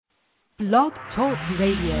Blog Talk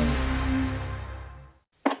Radio.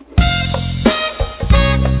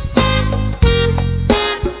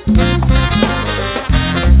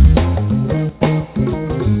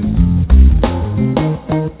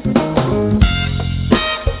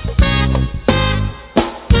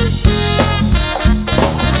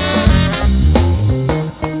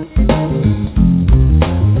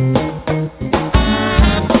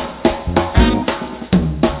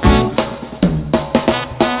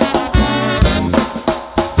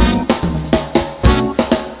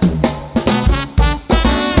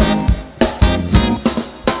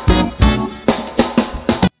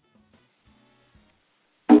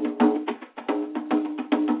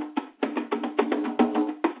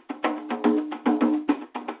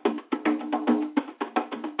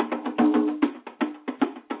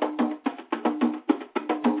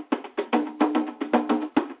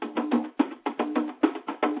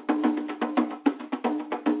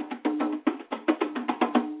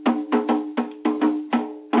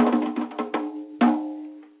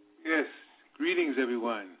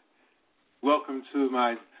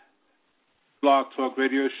 Talk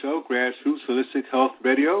radio show, Grassroots Holistic Health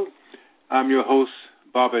Radio. I'm your host,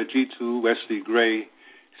 Baba G2 Wesley Gray,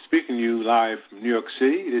 speaking to you live from New York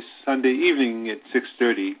City this Sunday evening at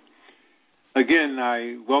 6:30. Again,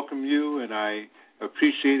 I welcome you and I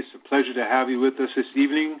appreciate it. It's a pleasure to have you with us this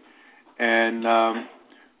evening. And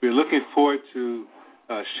we're looking forward to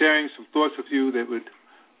sharing some thoughts with you that would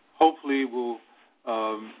hopefully will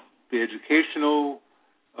be educational,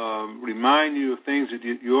 remind you of things that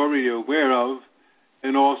you're already aware of,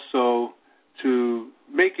 and also to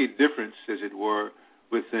make a difference, as it were,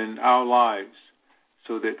 within our lives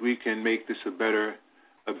so that we can make this a better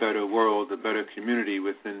world, a better community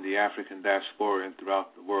within the African diaspora and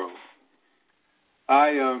throughout the world.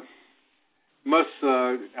 I'd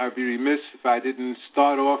be remiss if I didn't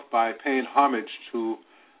start off by paying homage to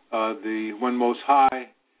the One Most High,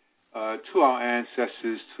 to our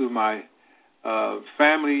ancestors, to my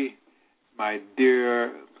family, my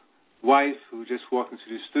dear wife who just walked into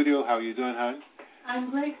the studio. How are you doing, hon? I'm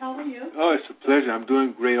great. How are you? Oh, it's a pleasure. I'm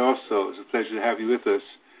doing great also. It's a pleasure to have you with us.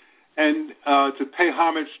 And to pay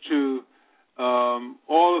homage to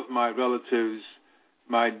all of my relatives,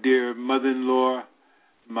 my dear mother-in-law,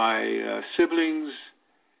 my siblings,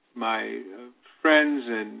 my friends,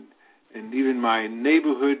 and even my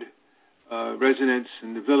neighborhood residents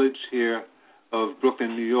in the village here of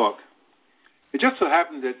Brooklyn, New York. It just so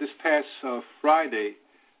happened that this past Friday,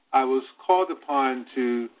 I was called upon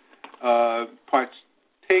to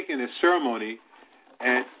partake in a ceremony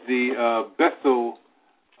at the Bethel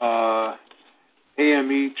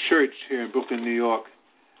AME Church here in Brooklyn, New York,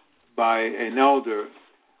 by an elder,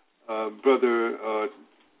 Brother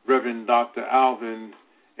Reverend Dr. Alvin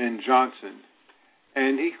N. Johnson.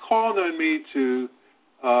 And he called on me to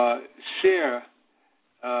share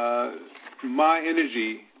my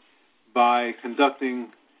energy by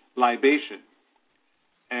conducting libation.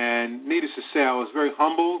 And needless to say, I was very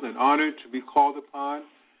humbled and honored to be called upon.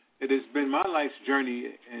 It has been my life's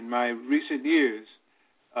journey in my recent years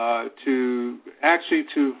to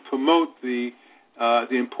promote the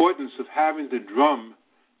importance of having the drum,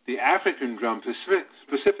 the African drum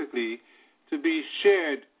specifically, to be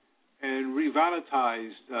shared and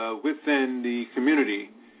revitalized within the community,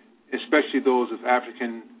 especially those of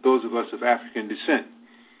us of African descent.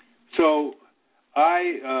 So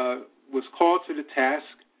I was called to the task,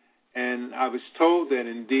 and I was told that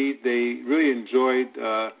indeed they really enjoyed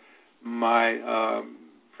my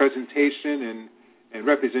presentation and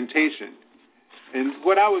representation. And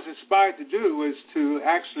what I was inspired to do was to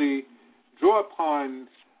actually draw upon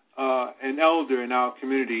an elder in our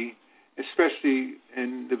community, especially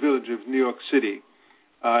in the village of New York City,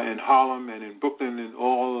 in Harlem and in Brooklyn and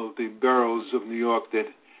all of the boroughs of New York that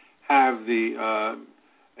have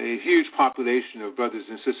a huge population of brothers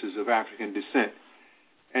and sisters of African descent.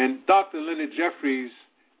 And Dr. Leonard Jefferies,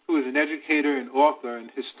 who is an educator and author and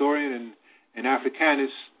historian and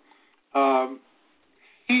Africanist,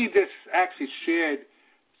 he just actually shared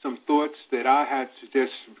some thoughts that I had to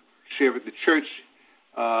just share with the church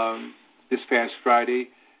this past Friday,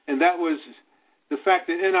 and that was the fact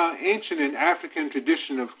that in our ancient and African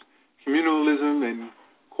tradition of communalism and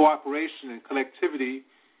cooperation and collectivity,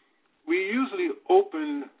 we usually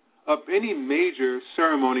open up any major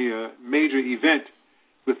ceremony or major event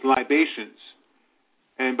with libations.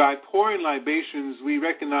 And by pouring libations, we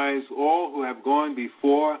recognize all who have gone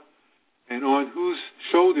before and on whose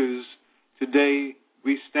shoulders today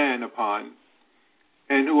we stand upon,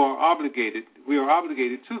 and who are obligated. We are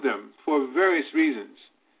obligated to them for various reasons.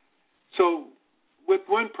 So with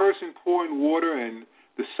one person pouring water and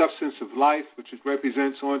the substance of life, which it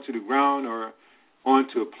represents onto the ground or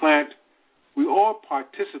onto a plant, we all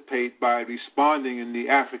participate by responding in the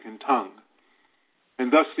African tongue.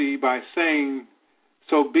 And thusly, by saying,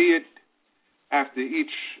 so be it, after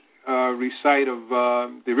each recite of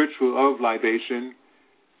the ritual of libation,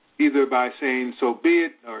 either by saying, so be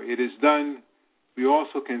it, or it is done, we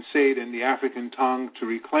also can say it in the African tongue to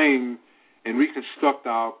reclaim and reconstruct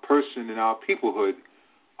our person and our peoplehood,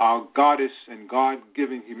 our goddess and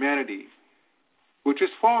God-given humanity, which is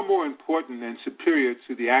far more important and superior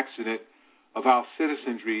to the accident of our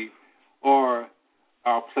citizenry or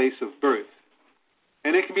our place of birth.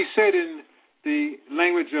 And it can be said in the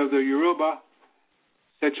language of the Yoruba,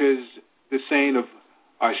 such as the saying of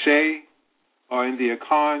shea, or in the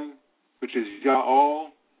Akan, which is Ya'ol,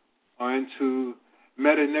 or into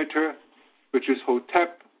Netu, which is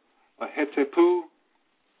Hotep, or Hetepu,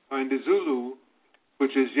 or in the Zulu,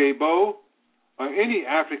 which is Yebo, or any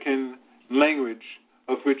African language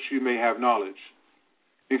of which you may have knowledge,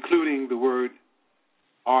 including the word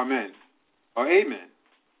Amen, or Amen.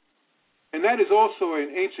 And that is also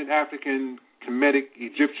an ancient African Kemetic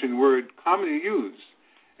Egyptian word commonly used,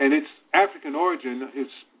 and its African origin is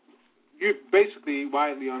basically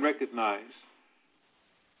widely unrecognized.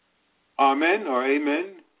 Amen, or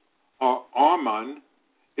Amen, or Ammon,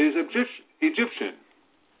 is Egyptian,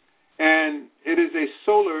 and it is a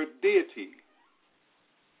solar deity.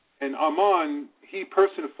 And Ammon, he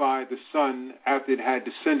personified the sun after it had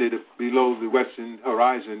descended below the western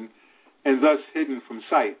horizon and thus hidden from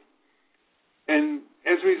sight. And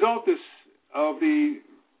as a result of the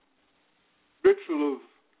ritual of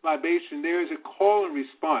libation, there is a call and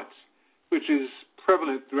response which is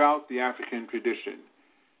prevalent throughout the African tradition.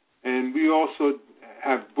 And we also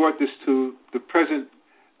have brought this to the present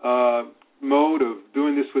mode of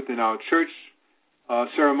doing this within our church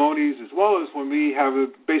ceremonies, as well as when we have a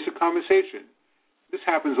basic conversation. This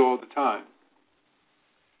happens all the time.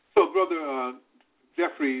 So Brother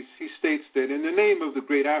Jefferies, he states that in the name of the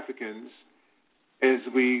great Africans, as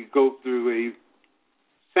we go through a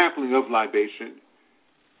sampling of libation,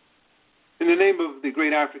 in the name of the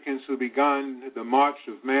great Africans who began the march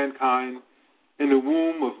of mankind in the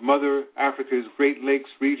womb of Mother Africa's Great Lakes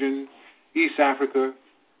region, East Africa,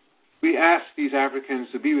 we ask these Africans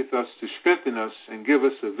to be with us, to strengthen us, and give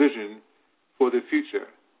us a vision for the future.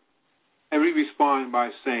 And we respond by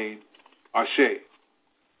saying, Ashe.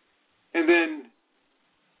 And then,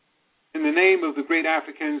 in the name of the great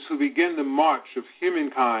Africans who begin the march of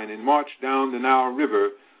humankind and march down the Nile River,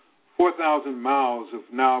 4,000 miles of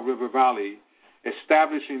Nile River Valley,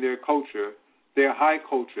 establishing their culture, their high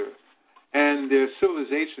culture, and their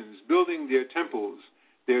civilizations, building their temples,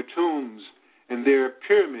 their tombs, and their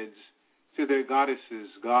pyramids to their goddesses,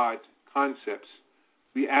 God concepts.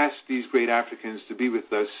 We ask these great Africans to be with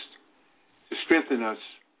us, to strengthen us,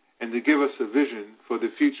 and to give us a vision for the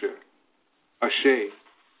future. Ashe.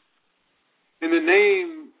 In the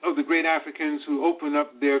name of the great Africans who open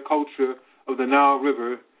up their culture of the Nile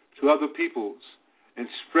River to other peoples and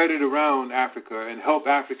spread it around Africa and help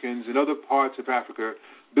Africans in other parts of Africa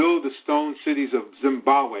build the stone cities of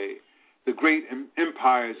Zimbabwe, the great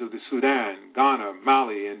empires of the Sudan, Ghana,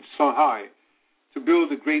 Mali, and Songhai, to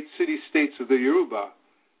build the great city-states of the Yoruba,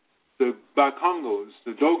 the Bakongos,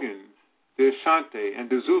 the Dogon, the Ashanti, and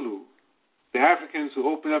the Zulu, the Africans who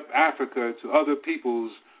open up Africa to other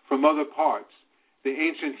peoples from other parts, the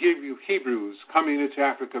ancient Hebrews coming into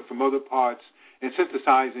Africa from other parts and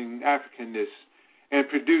synthesizing Africanness and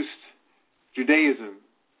produced Judaism,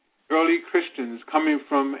 early Christians coming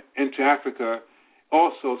from into Africa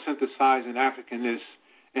also synthesizing Africanness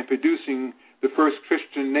and producing the first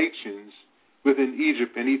Christian nations within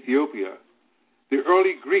Egypt and Ethiopia. The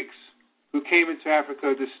early Greeks who came into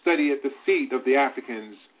Africa to study at the feet of the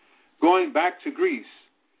Africans, going back to Greece,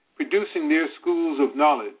 producing their schools of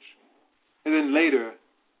knowledge. And then later,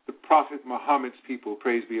 the Prophet Muhammad's people,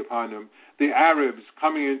 praise be upon them, the Arabs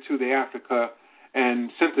coming into the Africa and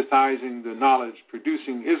synthesizing the knowledge,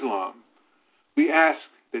 producing Islam. We ask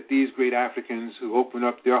that these great Africans who open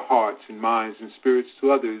up their hearts and minds and spirits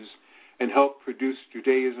to others and help produce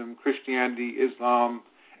Judaism, Christianity, Islam,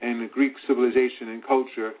 and the Greek civilization and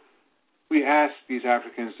culture, we ask these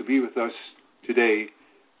Africans to be with us today,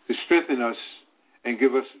 to strengthen us and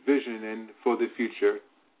give us vision and for the future.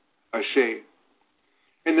 Ashe.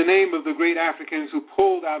 In the name of the great Africans who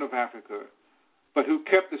pulled out of Africa, but who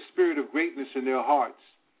kept the spirit of greatness in their hearts,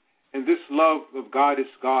 and this love of God is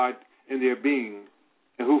God in their being,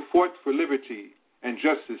 and who fought for liberty and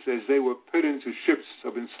justice as they were put into ships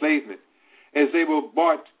of enslavement, as they were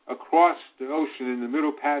brought across the ocean in the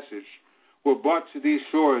Middle Passage, were brought to these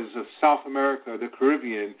shores of South America, the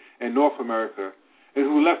Caribbean, and North America, and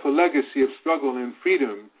who left a legacy of struggle and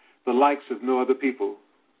freedom the likes of no other people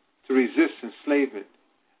to resist enslavement.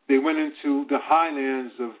 They went into the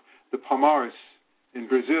highlands of the Palmares in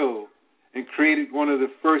Brazil and created one of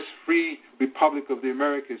the first free Republic of the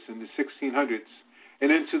Americas in the 1600s,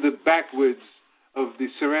 and into the backwoods of the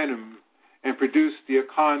Suriname and produced the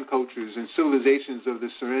Akan cultures and civilizations of the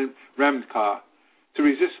Suriname to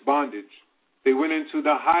resist bondage. They went into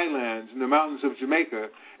the highlands and the mountains of Jamaica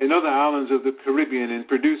and other islands of the Caribbean and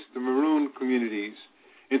produced the maroon communities,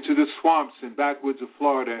 into the swamps and backwoods of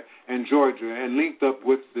Florida and Georgia, and linked up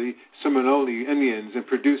with the Seminole Indians and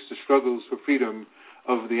produced the struggles for freedom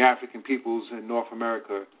of the African peoples in North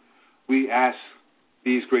America. We ask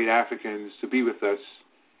these great Africans to be with us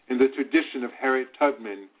in the tradition of Harriet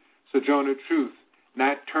Tubman, Sojourner Truth,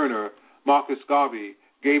 Nat Turner, Marcus Garvey,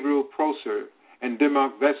 Gabriel Prosser, and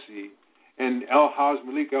Demark Vesey, and El-Haj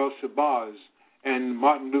Malik El-Shabazz, and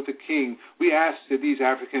Martin Luther King. We ask that these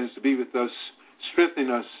Africans to be with us, strengthen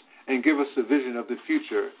us, and give us a vision of the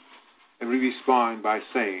future. And we respond by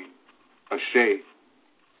saying, Ashe.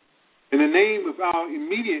 In the name of our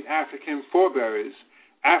immediate African forebears,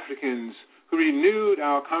 Africans who renewed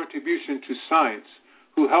our contribution to science,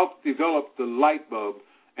 who helped develop the light bulb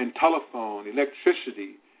and telephone,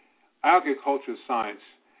 electricity, agriculture science,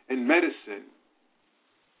 and medicine,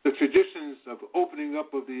 the traditions of opening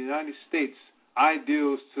up of the United States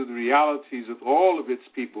ideals to the realities of all of its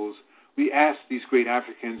peoples, we ask these great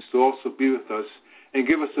Africans to also be with us and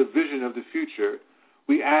give us a vision of the future.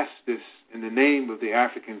 We ask this in the name of the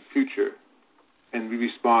African future, and we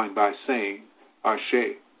respond by saying,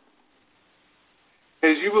 Ashe.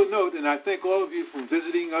 As you will note, and I thank all of you for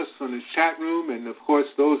visiting us on the chat room, and of course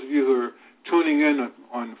those of you who are tuning in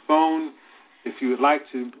on the phone, if you would like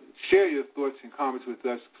to share your thoughts and comments with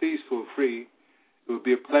us, please feel free. It would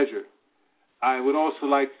be a pleasure. I would also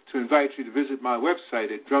like to invite you to visit my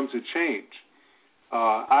website at Drums of Change.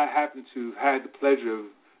 I happen to have had the pleasure of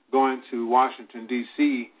going to Washington,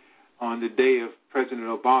 D.C. on the day of President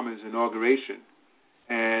Obama's inauguration.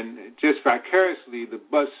 And just vicariously, the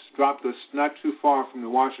bus dropped us not too far from the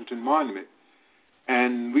Washington Monument.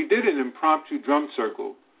 And we did an impromptu drum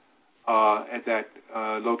circle at that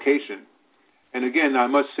location. And again, I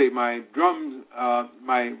must say my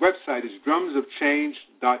website is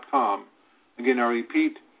drumsofchange.com. Again, I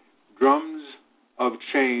repeat,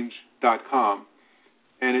 drumsofchange.com.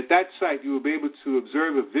 And at that site, you will be able to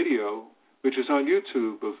observe a video, which is on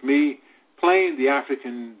YouTube, of me playing the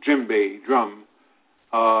African djembe drum,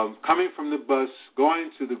 coming from the bus,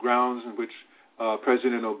 going to the grounds in which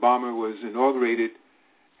President Obama was inaugurated,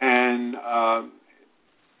 and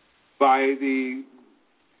by the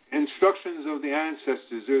instructions of the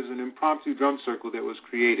ancestors, there's an impromptu drum circle that was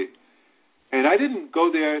created. And I didn't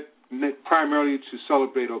go there primarily to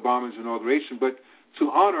celebrate Obama's inauguration, but to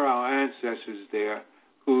honor our ancestors there,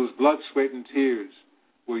 whose blood, sweat, and tears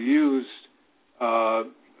were used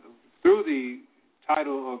through the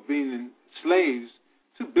title of being slaves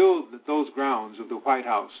to build those grounds of the White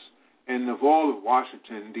House and of all of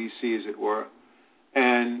Washington, D.C., as it were.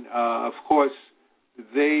 And, of course,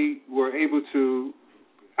 they were able to,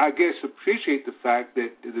 I guess, appreciate the fact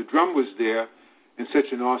that the drum was there in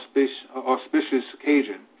such an auspicious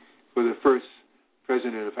occasion for the first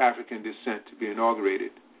president of African descent to be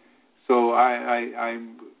inaugurated. So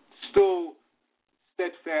I'm still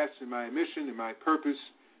steadfast in my mission and my purpose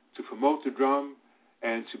to promote the drum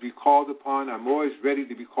and to be called upon. I'm always ready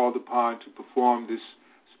to be called upon to perform this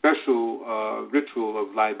special ritual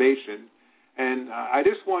of libation. And I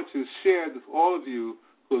just want to share with all of you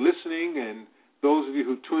who are listening and those of you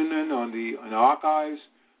who tune in on the archives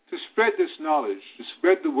to spread this knowledge, to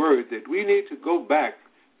spread the word that we need to go back,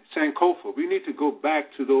 Sankofa, we need to go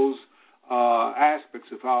back to those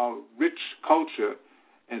aspects of our rich culture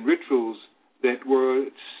and rituals that were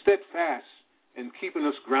steadfast in keeping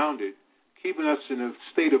us grounded, keeping us in a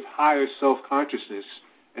state of higher self-consciousness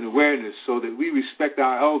and awareness, so that we respect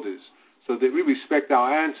our elders, so that we respect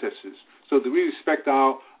our ancestors, so that we respect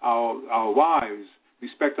our wives,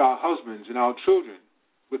 respect our husbands and our children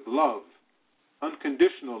with love,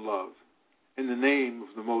 unconditional love, in the name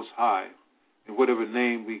of the Most High, and whatever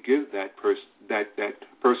name we give that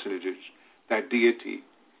personage, that deity.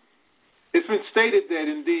 It's been stated that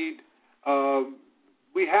indeed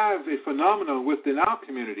we have a phenomenon within our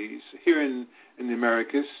communities here in the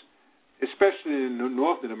Americas, especially in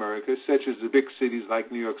Northern America, such as the big cities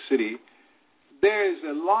like New York City. There's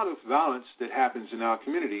a lot of violence that happens in our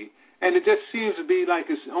community, and it just seems to be like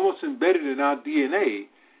it's almost embedded in our DNA,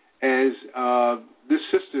 as this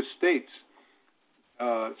sister states,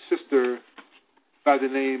 Sister by the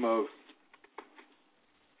name of,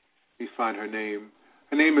 let me find her name.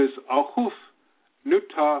 Her name is Ahoofe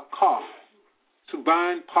Ntua Ka,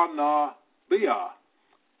 Suban Partner Bia.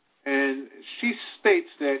 And she states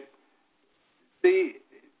that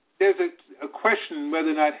there's a question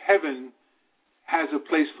whether or not heaven has a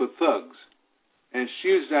place for thugs. And she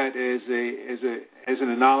used that as an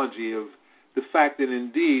analogy of the fact that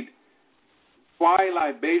indeed why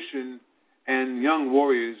libation and young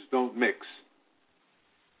warriors don't mix.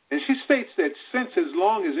 And she states that since as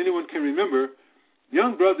long as anyone can remember,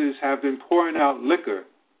 young brothers have been pouring out liquor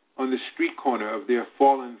on the street corner of their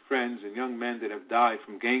fallen friends and young men that have died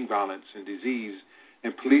from gang violence and disease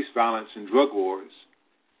and police violence and drug wars.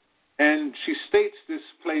 And she states this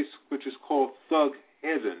place, which is called Thug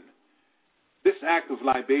Heaven. This act of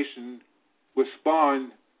libation was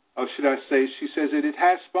spawned, or should I say, she says that it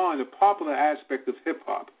has spawned a popular aspect of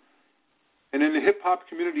hip-hop. And in the hip-hop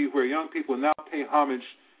community where young people now pay homage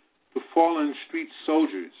to fallen street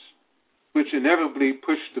soldiers, which inevitably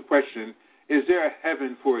push the question, is there a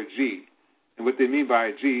heaven for a G? And what they mean by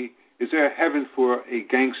a G, is there a heaven for a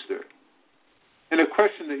gangster? And a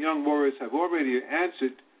question that young warriors have already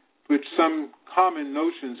answered with some common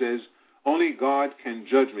notions as only God can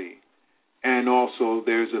judge me, and also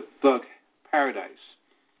there's a thug paradise.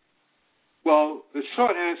 Well, the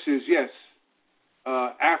short answer is yes.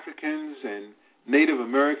 Africans and Native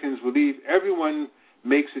Americans believe everyone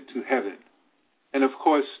makes it to heaven. And, of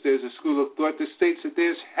course, there's a school of thought that states that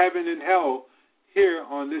there's heaven and hell here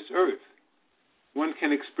on this earth. One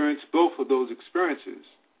can experience both of those experiences.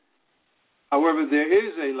 However, there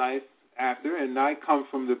is a life after, and I come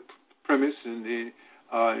from the premise and the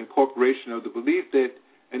incorporation of the belief that,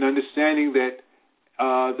 and understanding that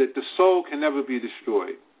the soul can never be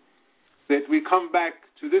destroyed. That we come back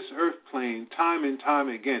to this earth plane time and time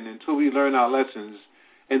again until we learn our lessons,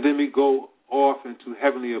 and then we go off into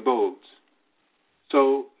heavenly abodes.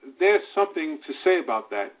 So there's something to say about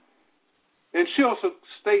that. And she also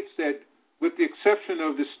states that with the exception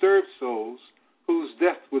of disturbed souls whose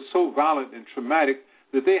death was so violent and traumatic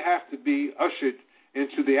that they have to be ushered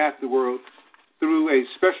into the afterworld through a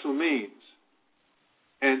special means,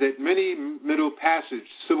 and that many Middle Passage,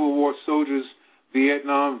 Civil War soldiers,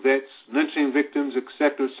 Vietnam vets, lynching victims,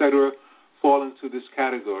 etc., fall into this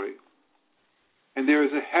category. And there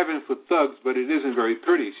is a heaven for thugs, but it isn't very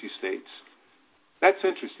pretty, she states. That's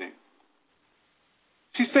interesting.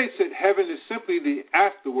 She states that heaven is simply the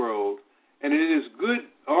afterworld, and it is good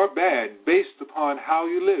or bad based upon how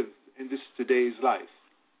you live in this today's life,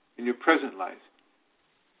 in your present life.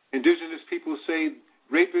 Indigenous people say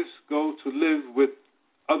rapists go to live with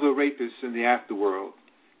other rapists in the afterworld.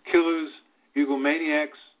 Killers,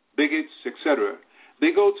 egomaniacs, bigots, etc.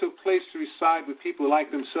 They go to a place to reside with people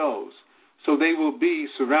like themselves, so they will be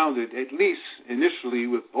surrounded, at least initially,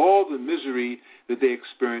 with all the misery that they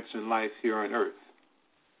experience in life here on earth.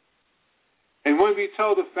 And when we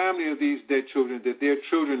tell the family of these dead children that their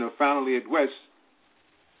children are finally at rest,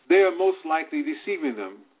 they are most likely deceiving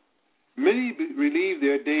them. Many relieve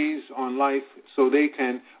their days on life so they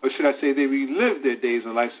can, or should I say, they relive their days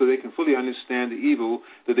on life so they can fully understand the evil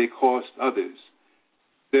that they caused others.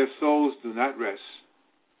 Their souls do not rest.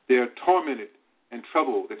 They are tormented and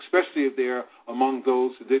troubled, especially if they are among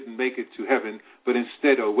those who didn't make it to heaven, but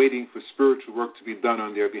instead are waiting for spiritual work to be done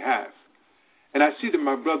on their behalf. And I see that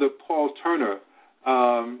my brother Paul Turner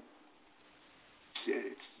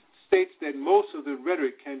states that most of the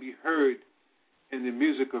rhetoric can be heard in the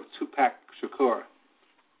music of Tupac Shakur.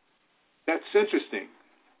 That's interesting.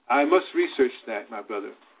 I must research that, my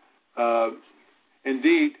brother.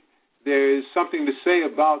 Indeed, there is something to say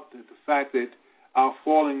about the fact that our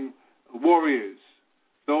fallen warriors,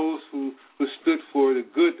 those who stood for the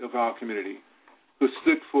good of our community, who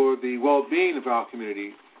stood for the well-being of our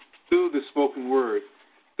community, through the spoken word,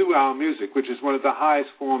 through our music, which is one of the highest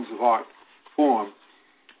forms of art form,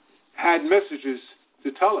 had messages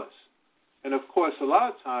to tell us. And, of course, a lot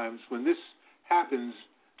of times when this happens,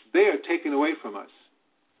 they are taken away from us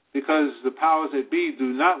because the powers that be do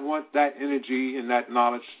not want that energy and that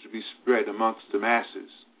knowledge to be spread amongst the masses.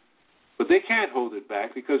 But they can't hold it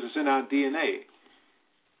back because it's in our DNA.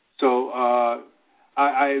 So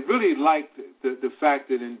I really like the fact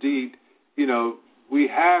that, indeed, you know, we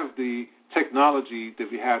have the technology that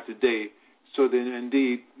we have today so that,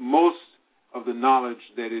 indeed, most of the knowledge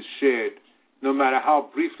that is shared, no matter how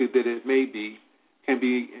briefly that it may be, can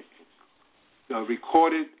be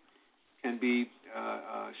recorded, can be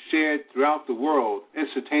shared throughout the world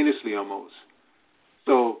instantaneously almost.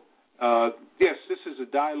 So, yes, this is a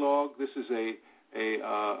dialogue. This is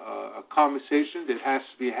a conversation that has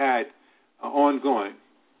to be had ongoing.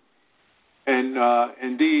 And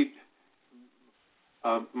indeed,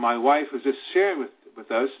 my wife was just sharing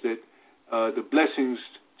with us that the blessings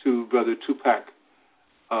to Brother Tupac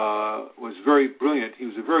was very brilliant. He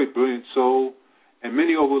was a very brilliant soul, and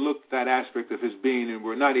many overlooked that aspect of his being and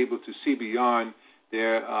were not able to see beyond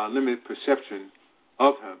their limited perception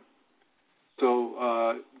of him.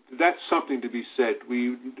 So that's something to be said.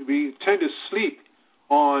 We tend to sleep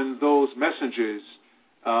on those messengers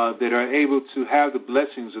that are able to have the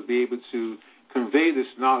blessings of being able to convey this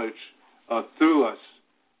knowledge through us,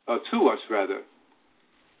 to us rather.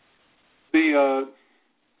 The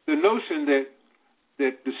notion that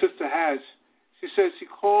the sister has, she says she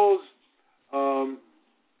calls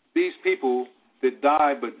these people that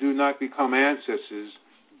die but do not become ancestors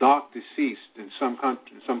dark deceased. In some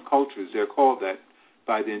cultures, they're called that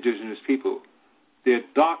by the indigenous people. They're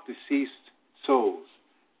dark deceased souls.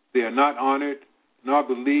 They are not honored nor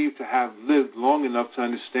believed to have lived long enough to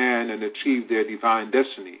understand and achieve their divine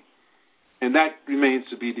destiny. And that remains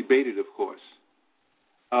to be debated, of course.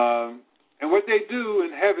 And what they do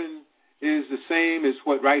in heaven is the same as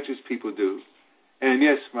what righteous people do. And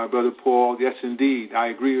yes, my brother Paul, yes, indeed, I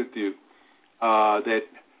agree with you that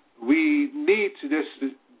we need to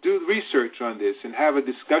just do research on this and have a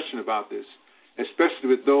discussion about this, especially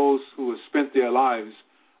with those who have spent their lives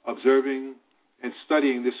observing and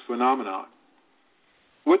studying this phenomenon.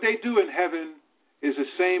 What they do in heaven is the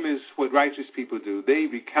same as what righteous people do. They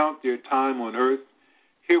recount their time on earth,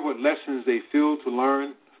 hear what lessons they failed to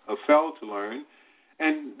learn,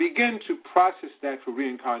 and begin to process that for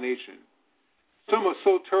reincarnation. Some are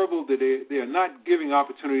so terrible that they are not giving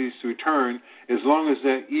opportunities to return as long as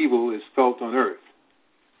that evil is felt on earth.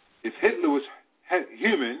 If Hitler was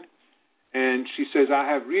human, and she says, I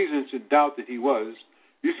have reason to doubt that he was,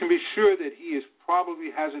 you can be sure that he probably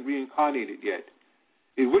hasn't reincarnated yet.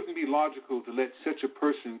 It wouldn't be logical to let such a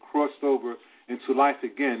person cross over into life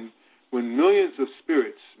again when millions of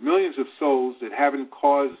spirits, millions of souls that haven't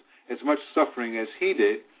caused as much suffering as he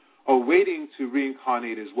did are waiting to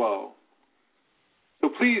reincarnate as well. So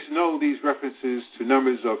please know these references to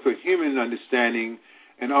numbers are for human understanding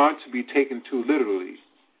and aren't to be taken too literally.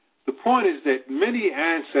 The point is that many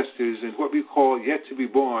ancestors in what we call yet to be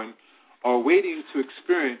born are waiting to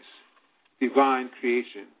experience divine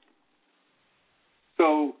creation.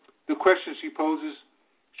 So the question she poses,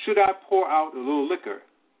 should I pour out a little liquor?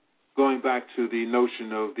 Going back to the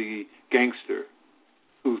notion of the gangster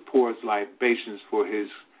who pours libations for his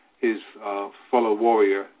fellow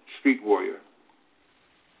warrior, street warrior.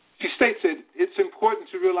 She states that it's important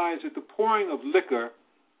to realize that the pouring of liquor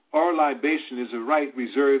or libation is a right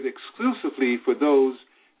reserved exclusively for those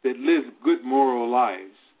that live good moral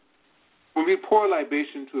lives. When we pour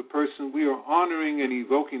libation to a person, we are honoring and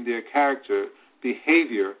evoking their character,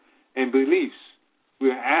 behavior, and beliefs.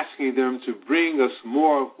 We are asking them to bring us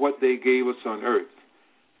more of what they gave us on earth.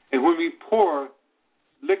 And when we pour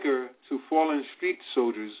liquor to fallen street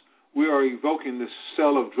soldiers, we are evoking the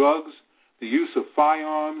sale of drugs, the use of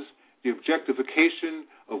firearms, the objectification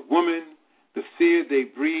of women, the fear they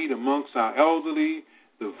breed amongst our elderly,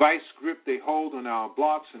 the vice grip they hold on our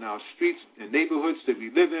blocks and our streets and neighborhoods that we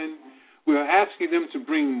live in. We are asking them to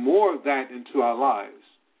bring more of that into our lives,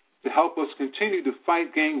 to help us continue to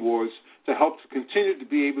fight gang wars, to help to continue to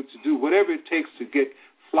be able to do whatever it takes to get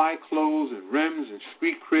fly clothes and rims and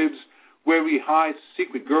street cribs, where we hide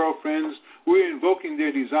secret girlfriends. We're invoking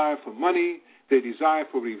their desire for money, their desire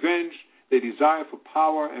for revenge, their desire for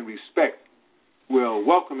power and respect. We're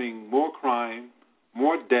welcoming more crime,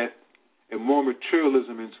 more death, and more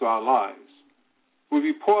materialism into our lives. When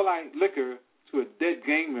we pour like liquor to a dead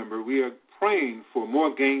gang member, we are praying for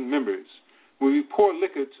more gang members. When we pour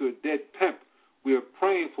liquor to a dead pimp, we are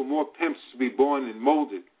praying for more pimps to be born and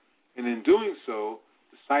molded. And in doing so,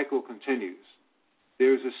 the cycle continues.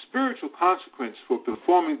 There is a spiritual consequence for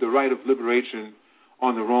performing the rite of liberation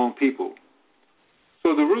on the wrong people.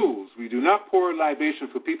 So the rules, we do not pour libation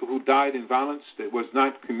for people who died in violence that was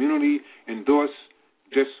not communally endorsed,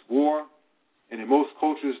 just war. And in most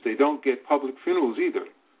cultures, they don't get public funerals either.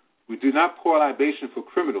 We do not pour libation for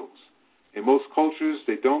criminals. In most cultures,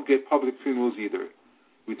 they don't get public funerals either.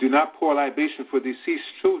 We do not pour libation for deceased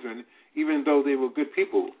children, even though they were good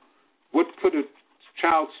people. What could a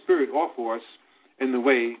child's spirit offer us in the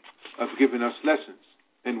way of giving us lessons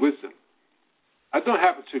and wisdom? I don't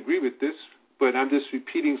happen to agree with this, but I'm just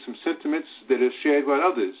repeating some sentiments that are shared by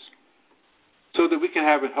others so that we can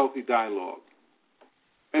have a healthy dialogue.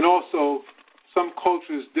 And also, some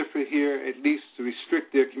cultures differ here, at least to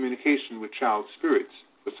restrict their communication with child spirits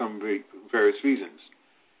for some various reasons.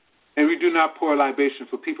 And we do not pour libation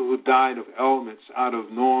for people who died of ailments out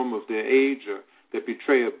of norm of their age or that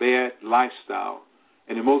betray a bad lifestyle.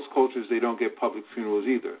 And in most cultures, they don't get public funerals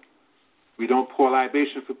either. We don't pour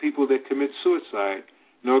libation for people that commit suicide,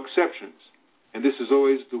 no exceptions. And this is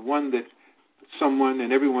always the one that someone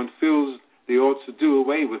and everyone feels they ought to do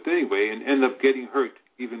away with anyway and end up getting hurt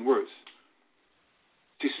even worse.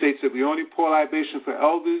 She states that we only pour libation for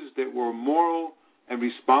elders that were moral and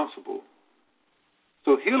responsible.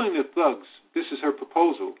 So healing the thugs, this is her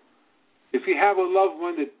proposal. If you have a loved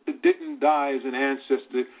one that didn't die as an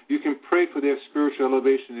ancestor, you can pray for their spiritual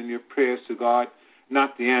elevation in your prayers to God,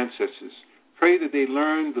 not the ancestors. Pray that they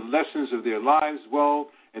learn the lessons of their lives well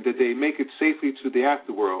and that they make it safely to the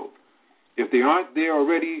afterworld. If they aren't there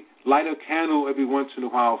already, light a candle every once in a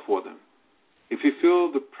while for them. If you feel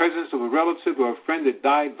the presence of a relative or a friend that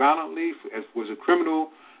died violently, as was a criminal,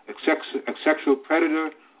 a sexual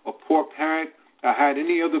predator, a poor parent, or had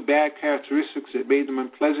any other bad characteristics that made them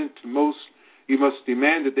unpleasant to most, you must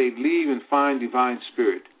demand that they leave and find divine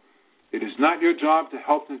spirit. It is not your job to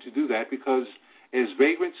help them to do that because as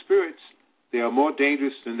vagrant spirits, they are more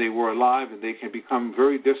dangerous than they were alive and they can become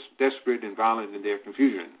very desperate and violent in their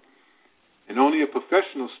confusion. And only a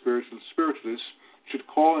professional spiritualist should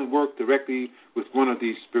call and work directly with one of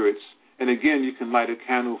these spirits. And again, you can light a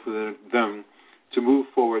candle for them to move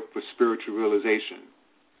forward for spiritual realization.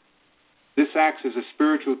 This acts as a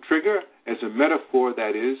spiritual trigger, as a metaphor,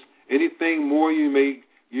 that is. Anything more you may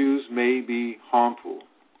use may be harmful.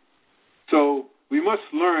 So we must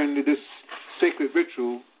learn this sacred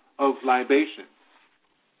ritual of libation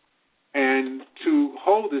and to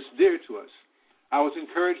hold this dear to us. I was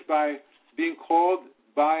encouraged by being called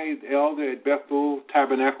by the elder at Bethel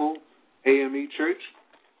Tabernacle AME Church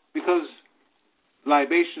because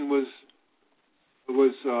libation was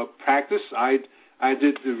practiced. I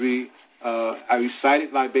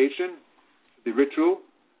recited libation, the ritual,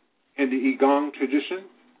 in the Igong tradition,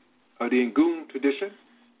 or the Ngung tradition,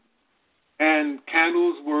 and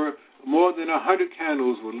candles were, more than 100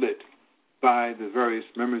 candles were lit by the various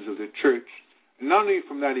members of the church, not only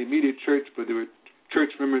from that immediate church, but there were church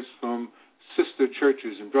members from sister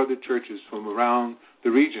churches and brother churches from around the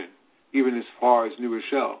region, even as far as New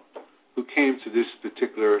Rochelle, who came to this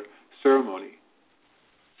particular ceremony.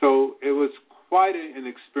 So it was quite an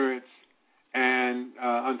experience, and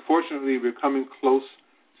unfortunately we're coming close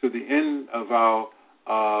to the end of our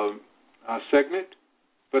segment,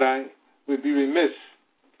 but I would be remiss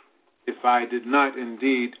if I did not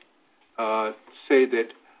indeed say that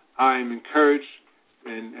I am encouraged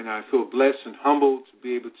and I feel blessed and humbled to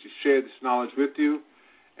be able to share this knowledge with you.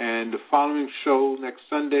 And the following show next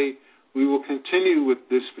Sunday, we will continue with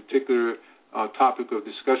this particular topic of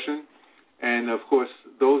discussion. And, of course,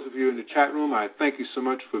 those of you in the chat room, I thank you so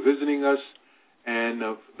much for visiting us. And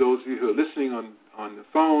those of you who are listening on the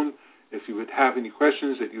phone, if you would have any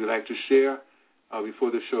questions that you would like to share before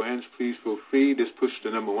the show ends, please feel free. Just push the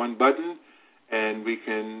number 1 button, and we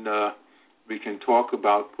can talk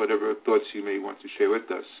about whatever thoughts you may want to share with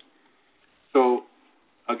us. So,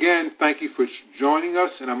 again, thank you for joining us,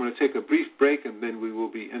 and I'm going to take a brief break, and then we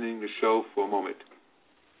will be ending the show for a moment.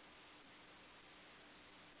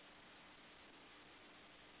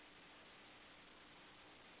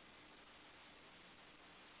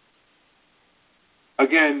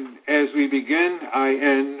 Again, as we begin, I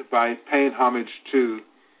end by paying homage to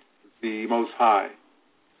the Most High.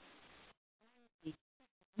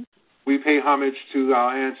 We pay homage to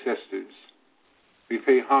our ancestors. We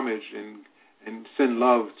pay homage and send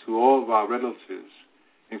love to all of our relatives,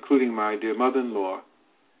 including my dear mother-in-law,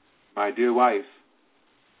 my dear wife,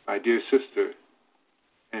 my dear sister,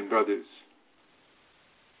 and brothers.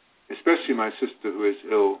 Especially my sister who is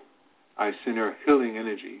ill. I send her healing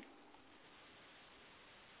energy.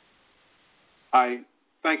 I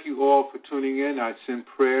thank you all for tuning in. I send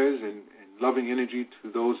prayers and loving energy to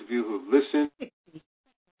those of you who have listened,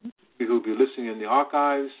 who will be listening in the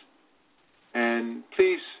archives. And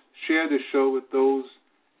please share this show with those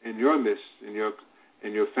in your midst, in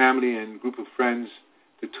your family and group of friends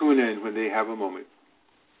to tune in when they have a moment.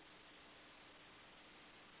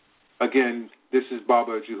 Again, this is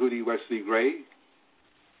Baba Jehudi Wesley Gray,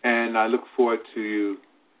 and I look forward to you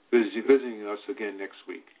visiting us again next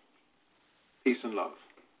week. Peace and love.